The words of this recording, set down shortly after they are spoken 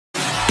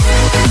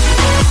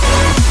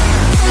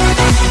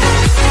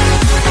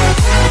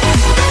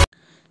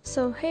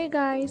So hey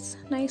guys,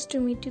 nice to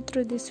meet you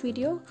through this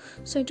video.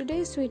 So in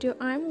today's video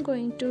I'm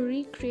going to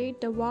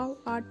recreate the Wow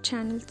Art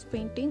channel's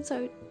painting.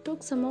 So I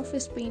took some of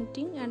his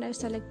painting and I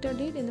selected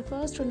it. In the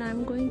first one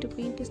I'm going to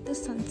paint is the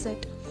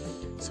sunset.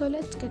 So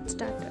let's get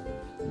started.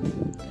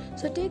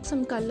 So take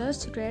some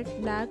colors, red,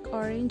 black,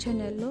 orange and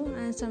yellow,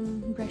 and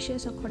some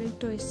brushes according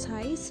to his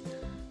size.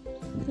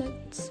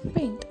 Let's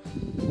paint.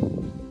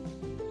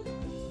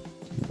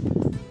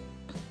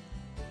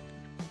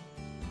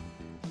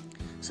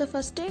 So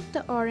first take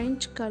the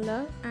orange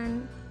color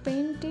and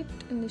paint it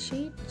in the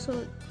sheet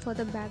for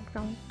the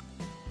background.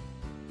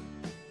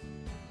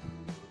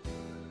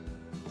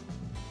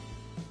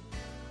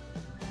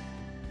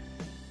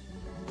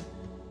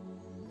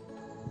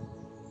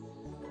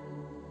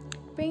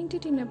 Paint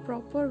it in a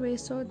proper way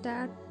so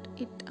that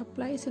it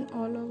applies in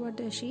all over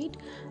the sheet,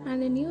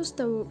 and then use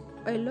the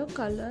yellow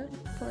color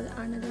for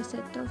another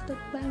set of the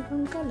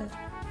background color.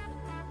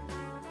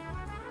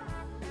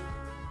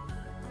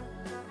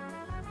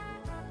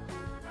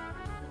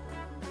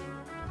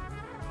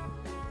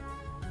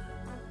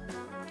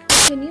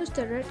 Then use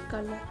the red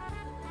color.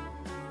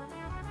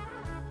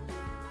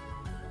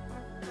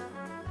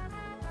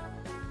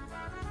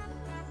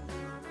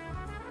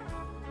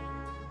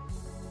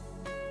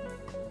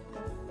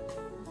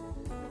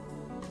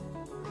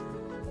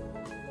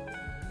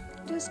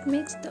 Just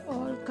mix the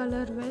all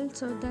color well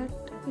so that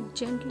it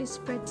gently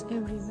spreads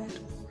everywhere.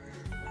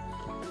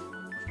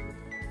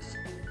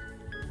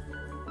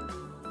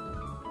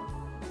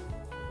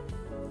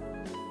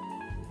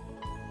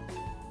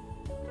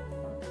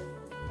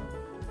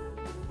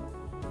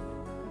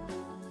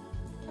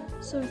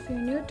 So if you're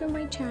new to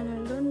my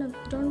channel,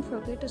 don't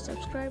forget to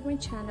subscribe my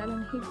channel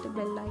and hit the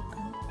bell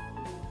icon.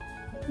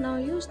 Now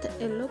use the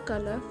yellow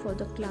color for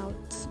the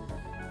clouds.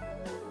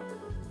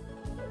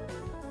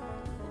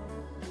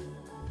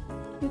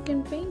 You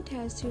can paint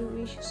as you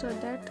wish so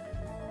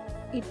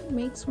that it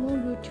makes more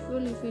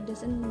beautiful if it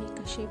doesn't make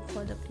a shape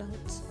for the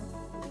clouds.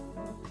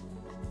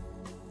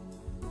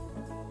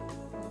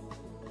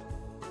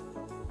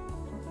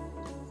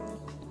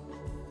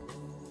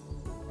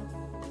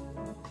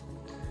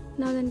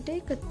 Now then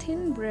take a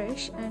thin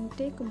brush and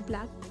take a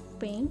black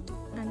paint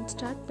and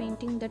start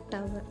painting the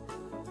tower.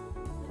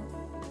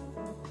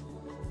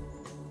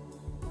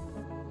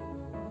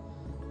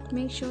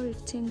 Make sure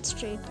it's in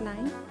straight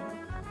line.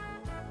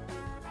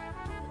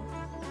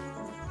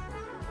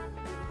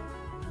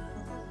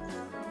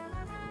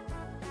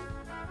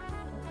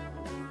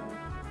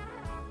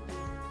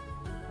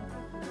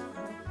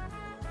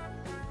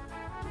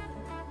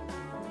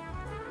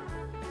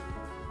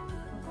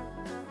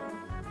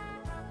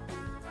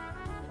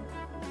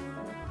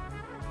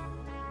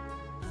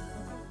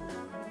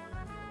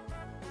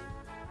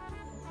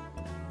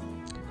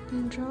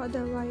 And draw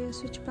the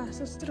wires which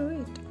passes through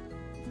it.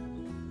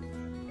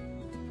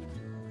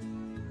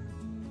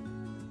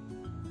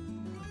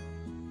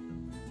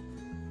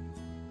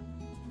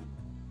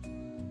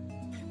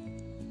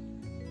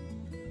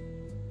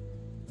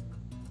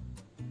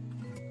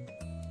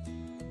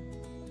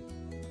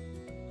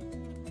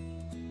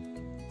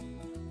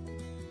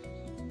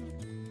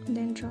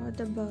 Then draw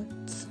the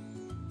birds.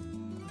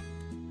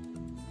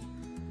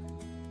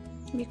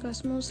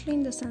 Because mostly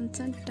in the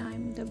sunset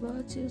time the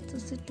birds used to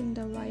sit in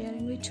the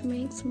wiring, which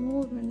makes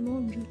more and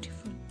more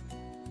beautiful.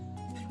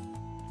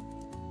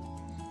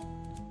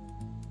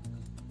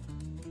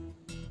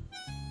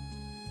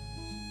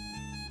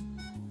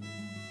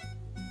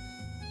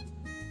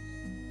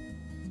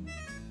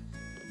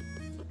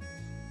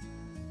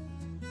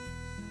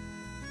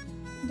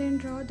 Then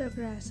draw the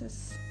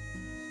grasses.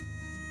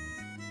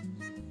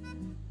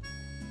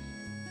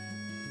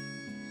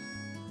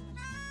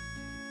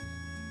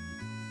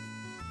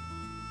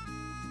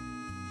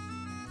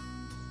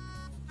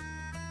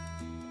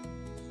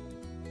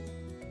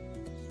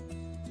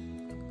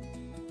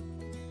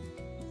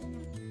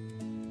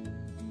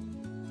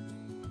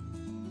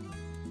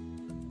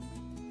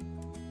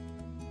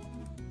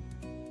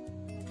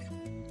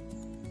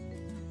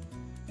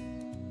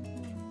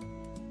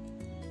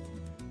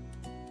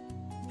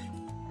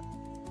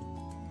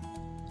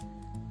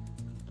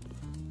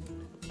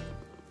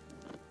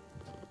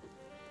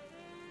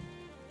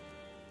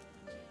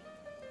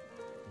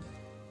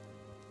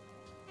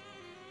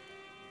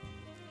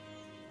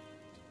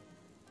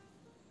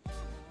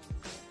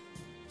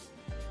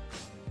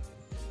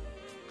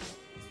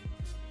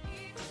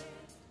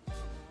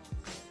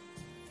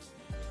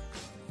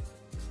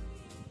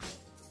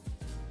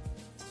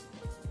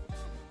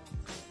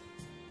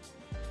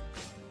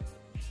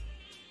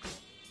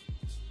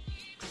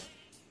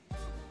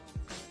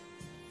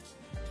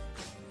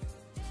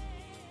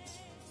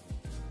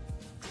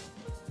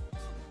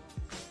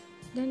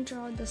 Then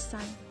draw the sun.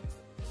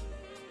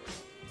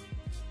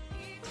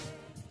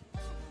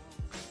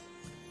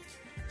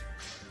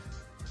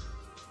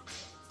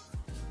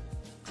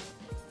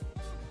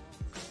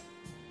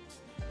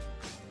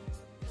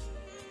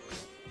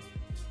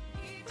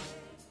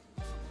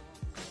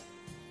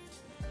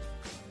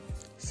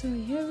 So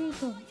here we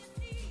go.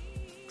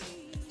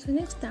 So So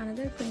next,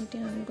 another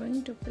painting I'm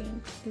going to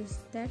paint is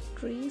that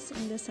trees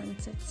in the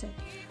sunset set.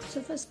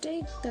 So first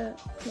take the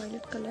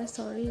violet color.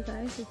 Sorry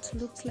guys, it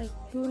looks like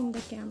blue in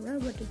the camera,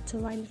 but it's a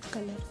violet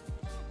color.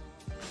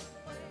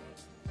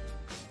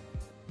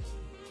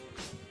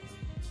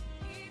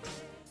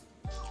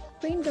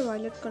 Paint the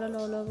violet color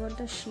all over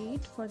the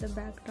sheet for the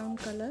background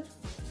color.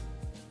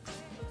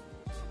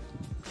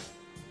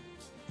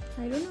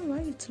 I don't know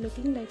why it's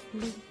looking like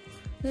blue.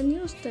 Then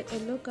use the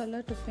yellow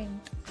color to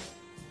paint.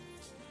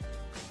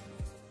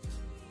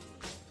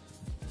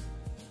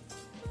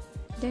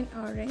 Then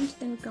orange,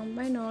 then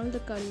combine all the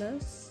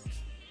colors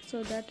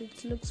so that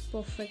it looks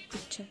perfect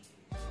picture.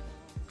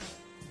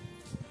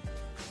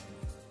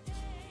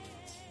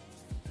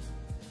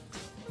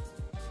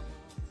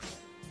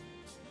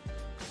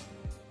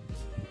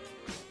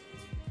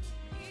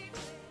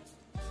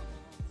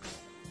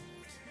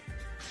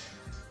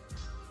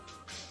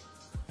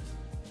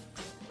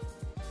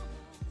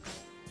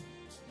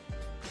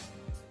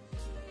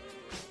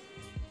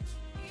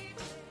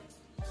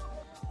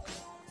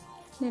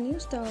 Then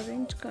use the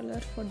orange color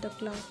for the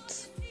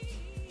clouds.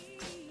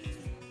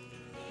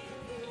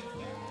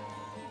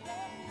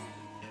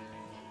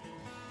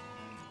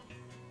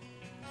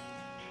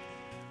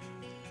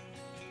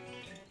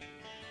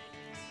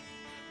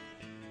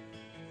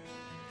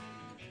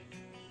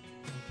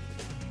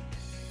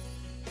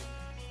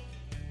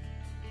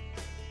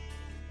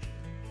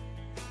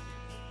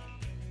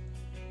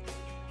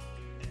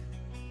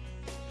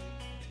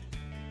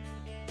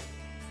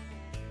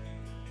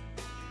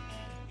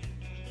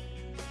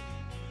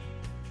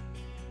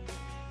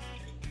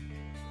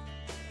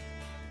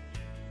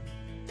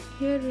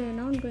 Here we are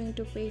not going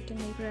to paint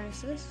any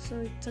grasses, so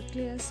it's a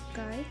clear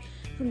sky.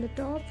 From the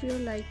top view,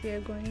 like we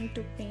are going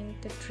to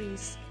paint the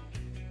trees.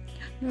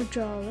 Now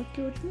draw a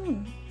cute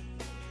moon.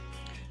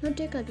 Now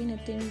take again a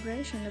thin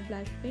brush and a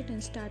black paint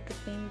and start to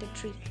paint the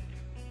tree.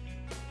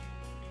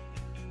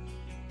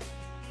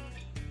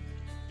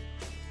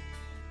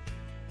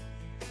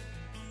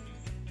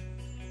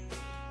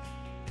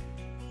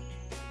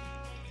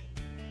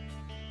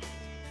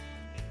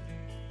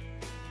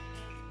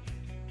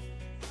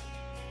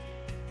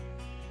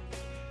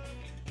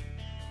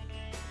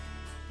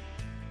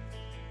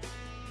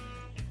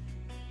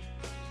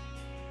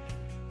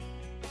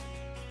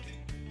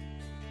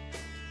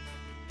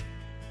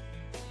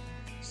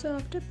 So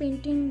after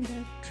painting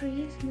the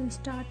trees, then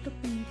start to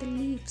paint the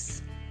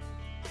leaves.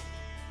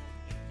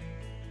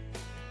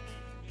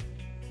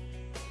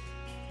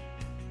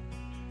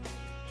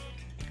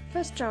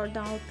 First draw the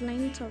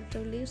outlines of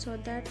the leaves so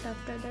that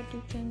after that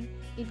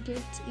it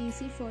gets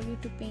easy for you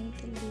to paint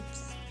the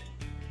leaves.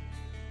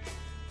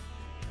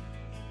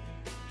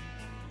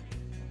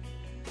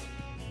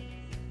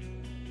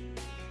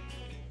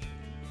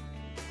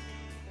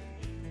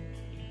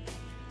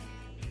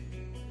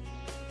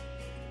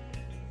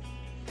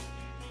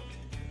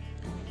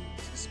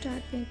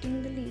 Start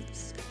painting the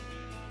leaves.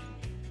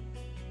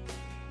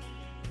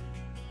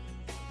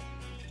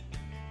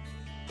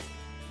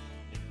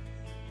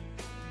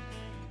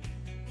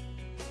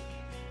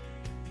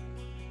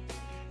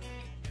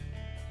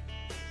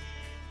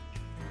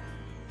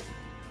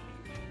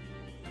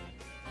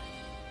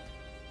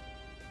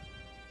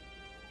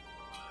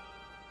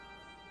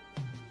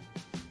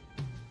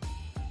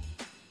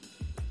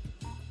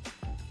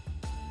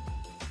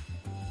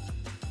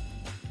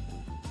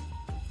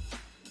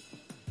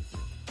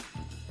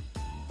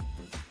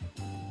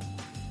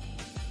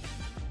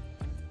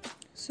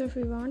 So if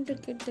you want to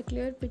get the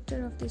clear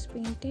picture of this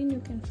painting, you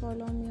can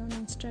follow me on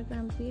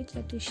Instagram page,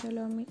 that is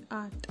Shalomi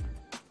Art.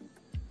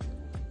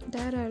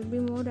 There I'll be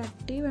more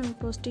active and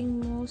posting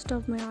most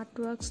of my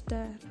artworks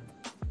there.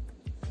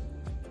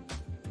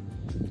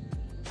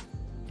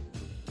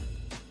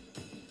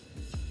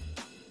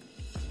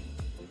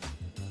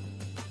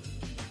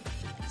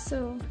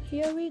 So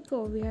here we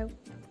go, we have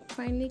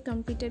finally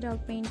completed our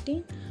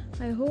painting.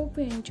 I hope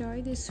you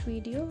enjoy this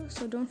video.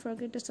 So don't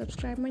forget to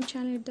subscribe my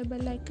channel, hit the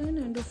bell icon,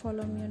 and do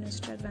follow me on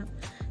Instagram.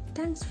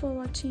 Thanks for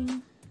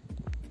watching.